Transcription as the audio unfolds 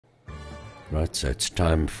Right, so it's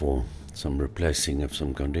time for some replacing of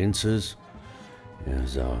some condensers.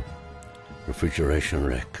 Here's our refrigeration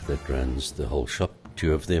rack that runs the whole shop,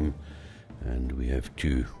 2 of them, and we have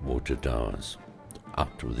 2 water towers.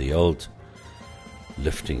 Out with the old,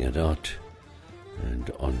 lifting it out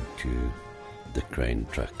and onto the crane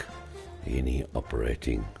truck. Any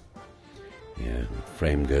operating. Here, the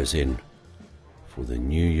frame goes in for the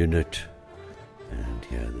new unit, and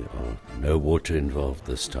here there are no water involved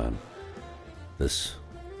this time. This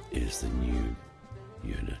is the new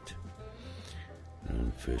unit.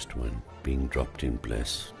 And first one being dropped in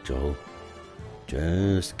place. Joel,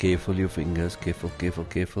 just careful your fingers, careful, careful,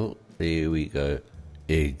 careful. There we go.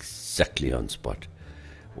 Exactly on spot.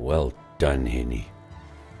 Well done, Henny.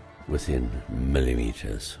 Within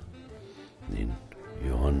millimeters. Then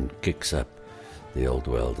Johan kicks up the old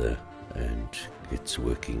welder and gets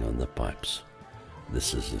working on the pipes.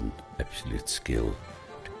 This is an absolute skill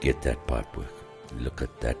to get that pipe work. Look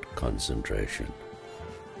at that concentration.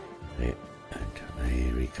 There, and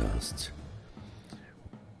here he casts.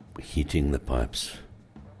 Heating the pipes,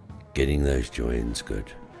 getting those joins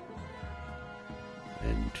good,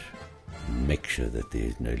 and make sure that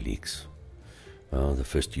there's no leaks. Well, the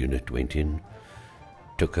first unit went in,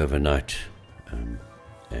 took overnight,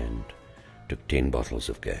 and took 10 bottles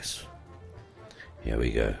of gas. Here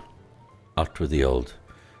we go. Out with the old,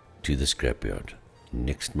 to the scrapyard.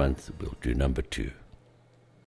 Next month we'll do number 2.